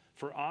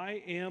 For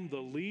I am the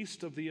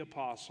least of the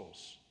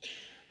apostles,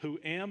 who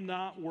am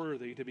not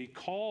worthy to be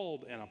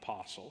called an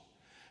apostle,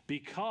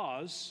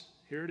 because,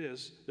 here it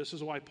is, this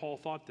is why Paul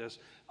thought this,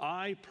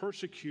 I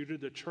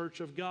persecuted the church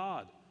of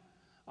God.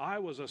 I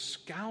was a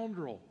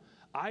scoundrel.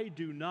 I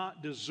do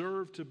not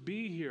deserve to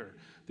be here.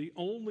 The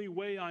only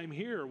way I'm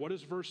here, what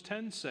does verse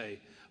 10 say?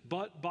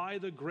 But by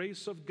the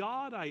grace of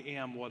God I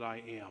am what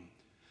I am.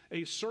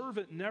 A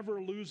servant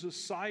never loses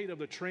sight of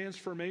the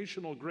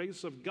transformational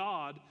grace of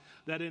God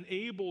that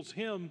enables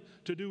him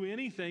to do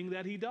anything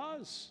that he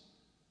does.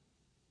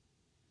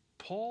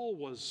 Paul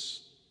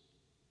was,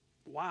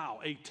 wow,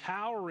 a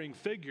towering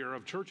figure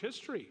of church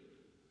history.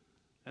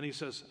 And he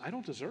says, I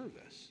don't deserve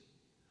this.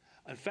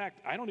 In fact,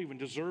 I don't even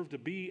deserve to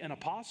be an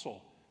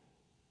apostle.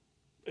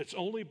 It's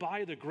only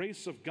by the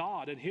grace of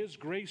God, and his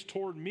grace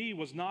toward me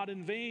was not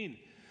in vain,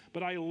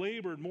 but I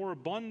labored more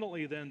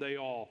abundantly than they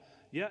all.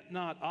 Yet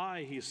not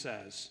I, he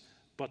says,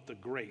 but the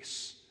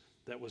grace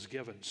that was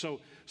given. So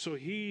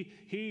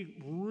he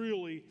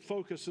really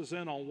focuses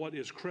in on what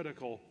is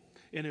critical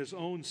in his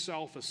own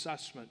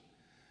self-assessment.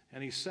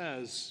 And he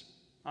says,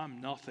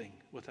 I'm nothing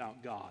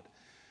without God.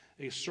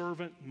 A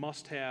servant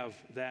must have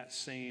that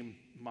same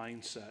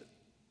mindset.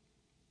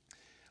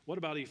 What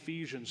about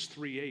Ephesians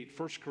 3:8?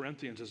 1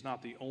 Corinthians is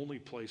not the only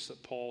place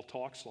that Paul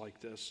talks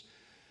like this.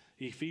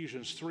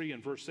 Ephesians 3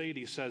 and verse 8,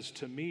 he says,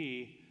 to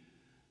me,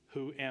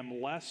 who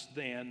am less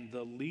than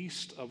the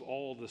least of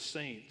all the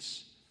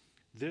saints,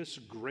 this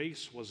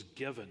grace was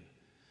given,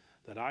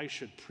 that I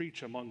should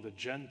preach among the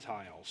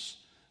Gentiles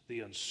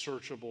the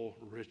unsearchable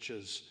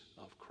riches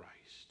of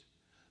Christ,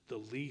 the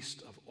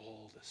least of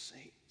all the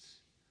saints.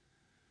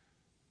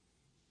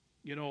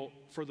 You know,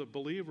 for the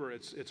believer,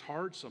 it's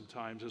hard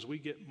sometimes as we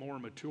get more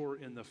mature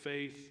in the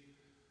faith.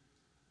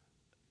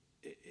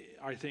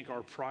 I think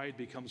our pride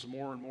becomes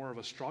more and more of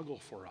a struggle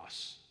for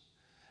us.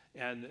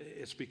 And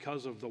it's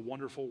because of the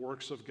wonderful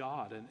works of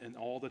God and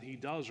all that he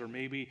does or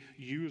maybe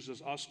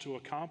uses us to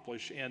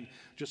accomplish. And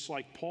just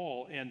like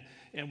Paul,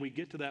 and we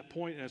get to that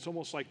point, and it's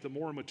almost like the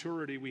more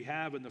maturity we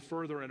have and the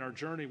further in our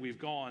journey we've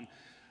gone,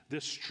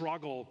 this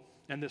struggle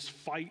and this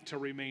fight to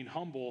remain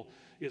humble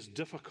is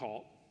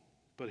difficult.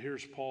 But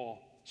here's Paul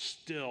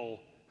still,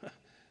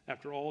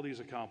 after all these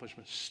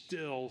accomplishments,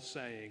 still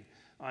saying,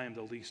 I am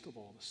the least of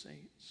all the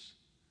saints.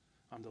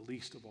 I'm the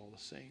least of all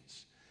the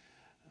saints.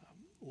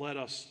 Let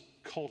us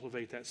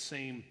cultivate that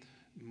same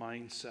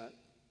mindset.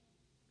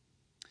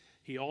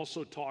 He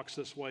also talks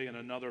this way in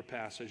another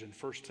passage in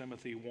 1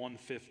 Timothy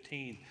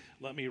 1:15.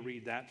 Let me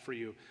read that for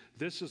you.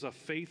 This is a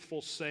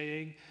faithful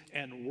saying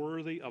and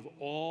worthy of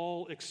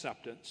all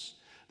acceptance,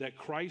 that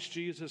Christ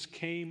Jesus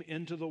came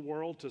into the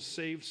world to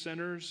save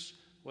sinners.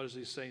 What does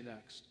he say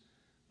next?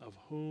 Of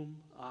whom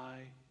I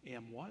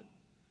am what?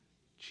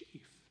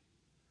 Chief.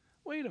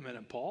 Wait a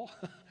minute, Paul.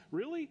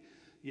 Really?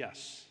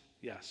 Yes.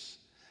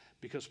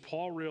 Because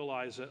Paul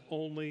realized that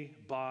only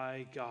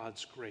by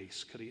God's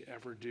grace could he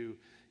ever do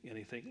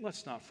anything.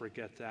 Let's not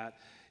forget that.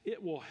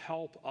 It will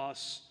help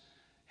us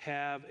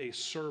have a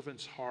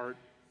servant's heart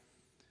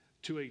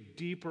to a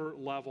deeper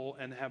level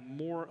and have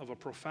more of a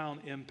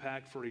profound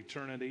impact for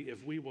eternity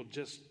if we will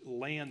just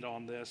land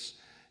on this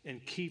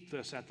and keep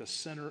this at the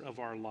center of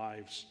our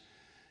lives.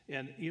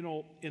 And, you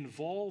know,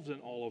 involved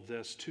in all of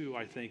this, too,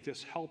 I think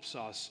this helps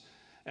us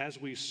as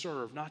we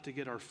serve not to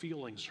get our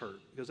feelings hurt,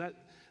 because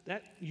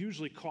that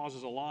usually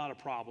causes a lot of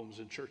problems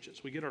in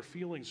churches. We get our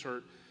feelings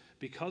hurt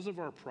because of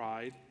our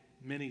pride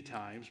many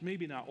times,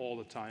 maybe not all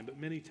the time, but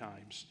many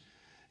times.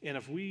 And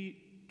if we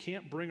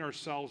can't bring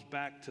ourselves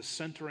back to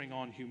centering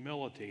on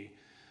humility,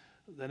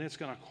 then it's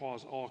going to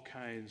cause all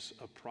kinds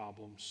of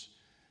problems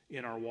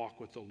in our walk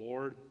with the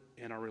Lord,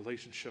 in our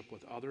relationship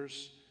with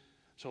others.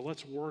 So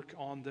let's work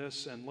on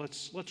this and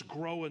let's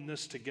grow in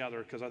this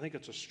together, because I think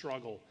it's a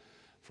struggle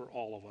for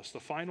all of us. The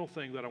final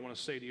thing that I want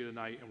to say to you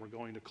tonight, and we're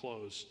going to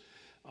close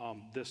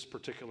this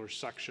particular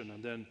section,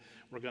 and then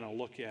we're going to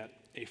look at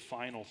a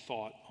final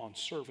thought on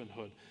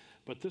servanthood.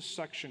 But this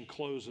section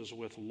closes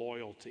with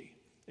loyalty.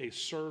 A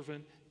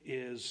servant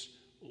is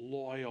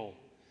loyal,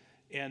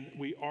 and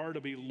we are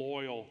to be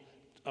loyal,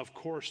 of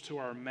course, to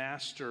our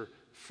master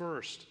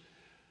first.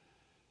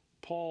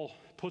 Paul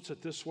puts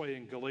it this way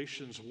in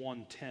Galatians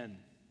 1:10.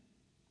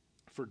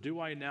 For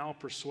do I now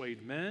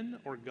persuade men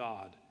or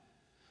God?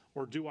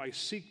 Or do I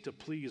seek to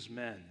please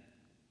men?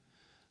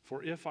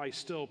 For if I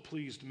still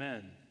pleased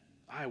men,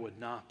 I would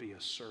not be a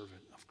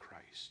servant of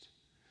Christ.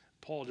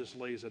 Paul just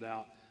lays it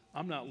out.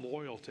 I'm not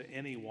loyal to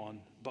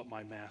anyone but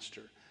my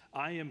master.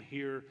 I am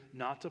here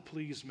not to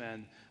please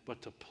men,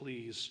 but to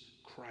please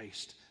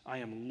Christ. I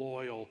am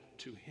loyal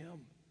to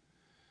him.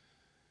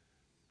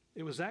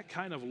 It was that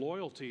kind of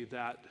loyalty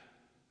that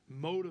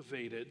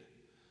motivated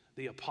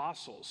the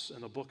apostles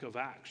in the book of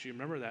Acts. You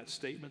remember that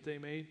statement they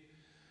made?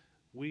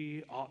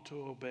 We ought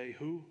to obey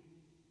who?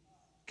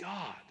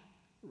 God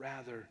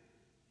rather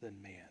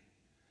than man.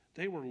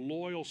 They were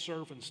loyal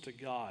servants to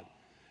God.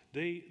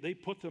 They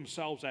put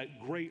themselves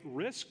at great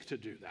risk to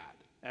do that,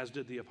 as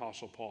did the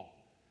Apostle Paul.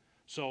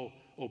 So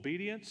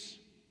obedience,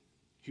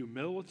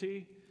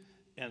 Humility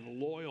and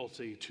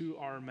loyalty to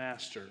our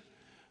master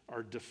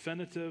are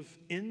definitive,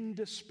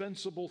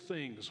 indispensable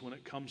things when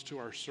it comes to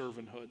our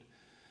servanthood.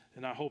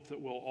 And I hope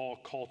that we'll all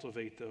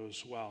cultivate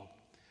those well.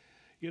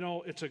 You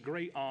know, it's a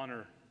great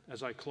honor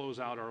as I close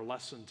out our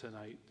lesson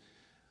tonight.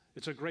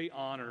 It's a great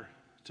honor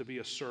to be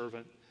a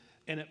servant,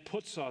 and it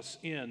puts us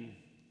in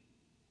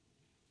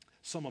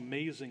some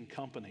amazing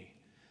company.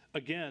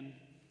 Again,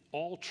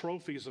 all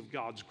trophies of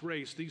God's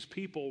grace. These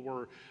people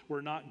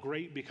were not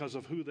great because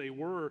of who they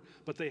were,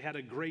 but they had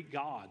a great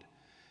God.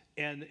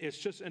 And it's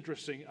just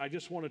interesting. I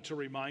just wanted to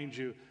remind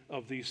you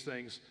of these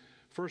things.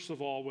 First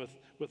of all,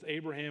 with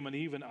Abraham and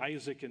even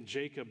Isaac and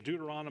Jacob,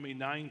 Deuteronomy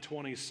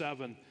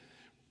 9:27,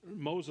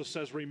 Moses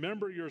says,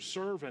 remember your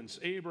servants,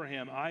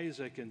 Abraham,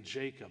 Isaac, and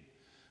Jacob.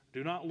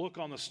 Do not look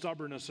on the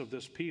stubbornness of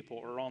this people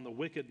or on the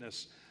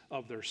wickedness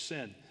of their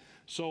sin.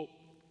 So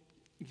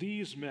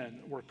these men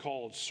were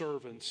called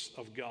servants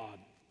of God.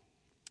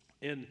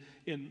 In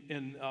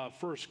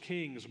 1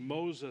 Kings,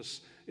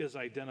 Moses is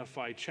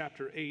identified,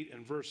 chapter 8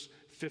 and verse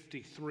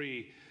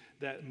 53,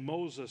 that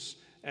Moses,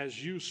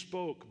 as you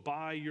spoke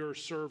by your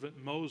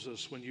servant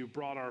Moses when you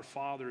brought our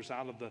fathers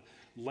out of the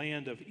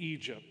land of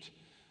Egypt,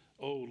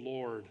 O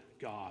Lord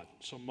God.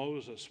 So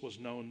Moses was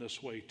known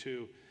this way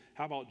too.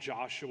 How about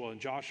Joshua? In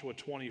Joshua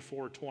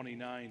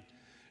 24:29,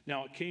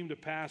 now it came to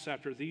pass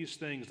after these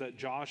things that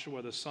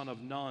Joshua the son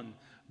of Nun,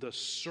 the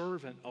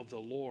servant of the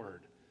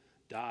Lord,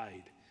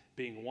 died,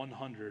 being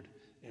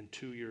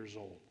 102 years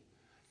old.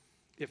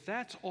 If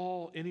that's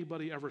all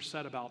anybody ever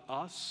said about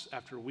us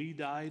after we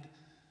died,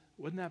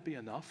 wouldn't that be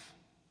enough?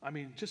 I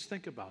mean, just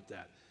think about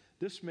that.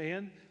 This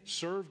man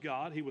served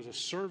God. He was a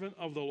servant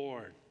of the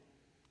Lord.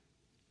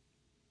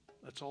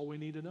 That's all we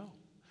need to know.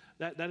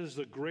 That is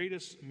the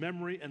greatest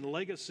memory and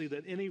legacy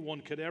that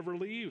anyone could ever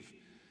leave.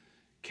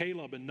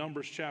 Caleb in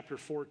Numbers chapter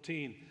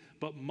 14,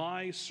 but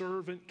my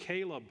servant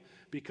Caleb,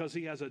 because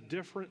he has a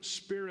different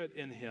spirit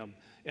in him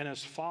and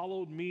has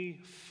followed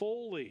me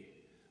fully.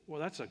 Well,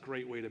 that's a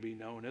great way to be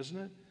known, isn't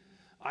it?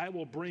 I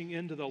will bring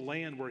into the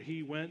land where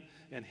he went,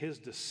 and his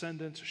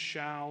descendants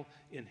shall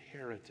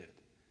inherit it.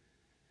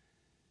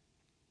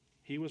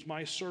 He was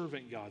my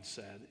servant, God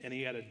said, and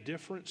he had a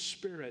different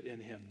spirit in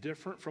him,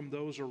 different from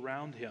those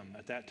around him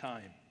at that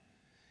time.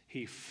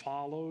 He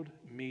followed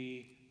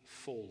me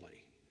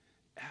fully.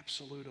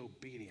 Absolute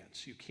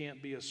obedience. You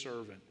can't be a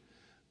servant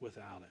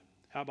without it.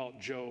 How about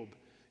Job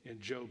in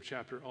Job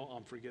chapter,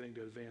 I'm forgetting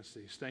to advance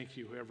these. Thank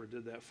you, whoever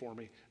did that for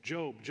me.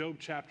 Job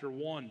chapter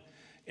 1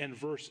 and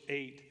verse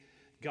 8.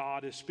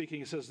 God is speaking.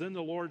 He says, then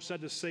the Lord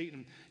said to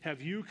Satan,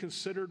 have you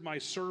considered my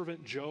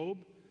servant Job,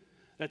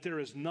 that there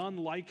is none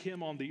like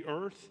him on the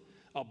earth,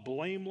 a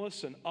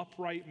blameless and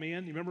upright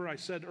man? You remember I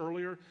said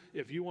earlier,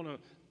 if you want to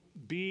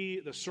be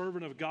the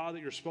servant of God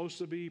that you're supposed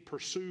to be,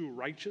 pursue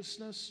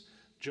righteousness.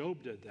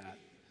 Job did that.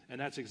 And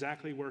that's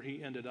exactly where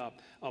he ended up.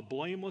 A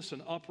blameless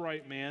and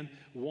upright man,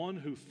 one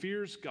who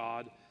fears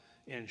God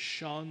and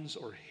shuns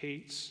or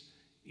hates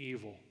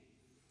evil.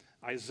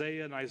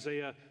 Isaiah in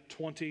Isaiah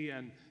 20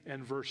 and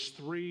verse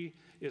 3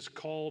 is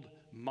called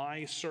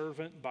my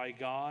servant by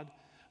God.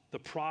 The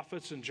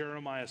prophets in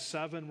Jeremiah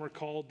 7 were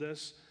called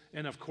this.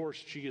 And of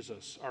course,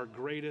 Jesus, our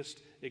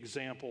greatest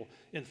example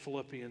in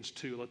Philippians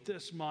 2. Let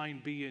this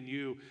mind be in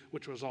you,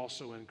 which was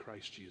also in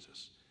Christ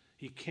Jesus.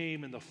 He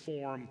came in the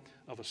form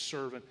of a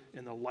servant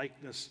in the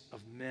likeness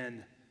of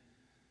men.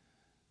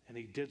 And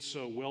he did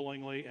so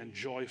willingly and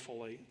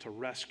joyfully to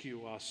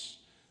rescue us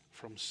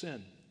from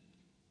sin.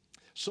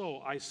 So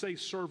I say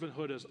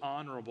servanthood is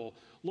honorable.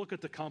 Look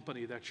at the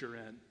company that you're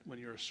in when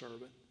you're a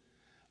servant.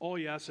 Oh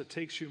yes, it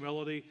takes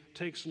humility,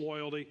 takes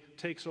loyalty,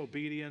 takes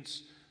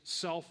obedience,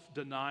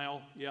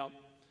 self-denial, yep.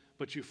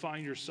 But you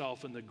find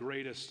yourself in the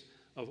greatest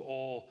of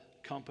all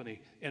company.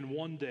 And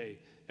one day,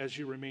 as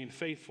you remain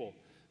faithful,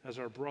 as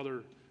our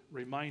brother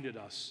reminded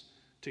us,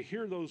 to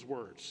hear those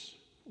words,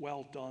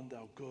 well done,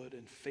 thou good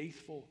and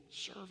faithful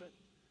servant.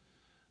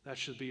 That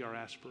should be our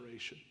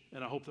aspiration.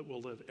 And I hope that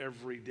we'll live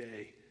every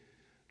day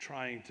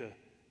trying to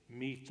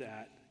meet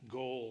that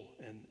goal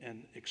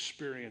and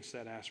experience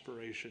that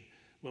aspiration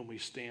when we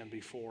stand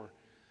before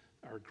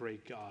our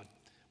great God.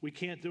 We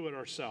can't do it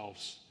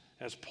ourselves.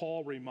 As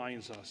Paul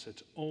reminds us,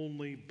 it's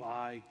only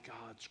by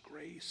God's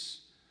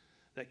grace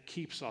that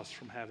keeps us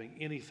from having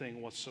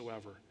anything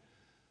whatsoever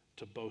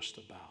to boast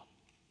about.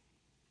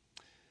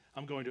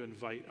 I'm going to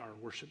invite our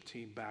worship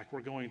team back.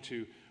 We're going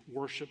to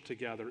worship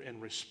together in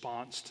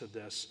response to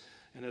this.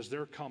 And as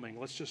they're coming,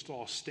 let's just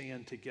all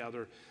stand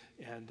together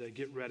and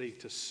get ready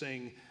to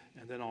sing.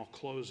 And then I'll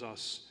close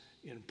us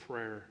in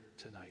prayer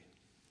tonight.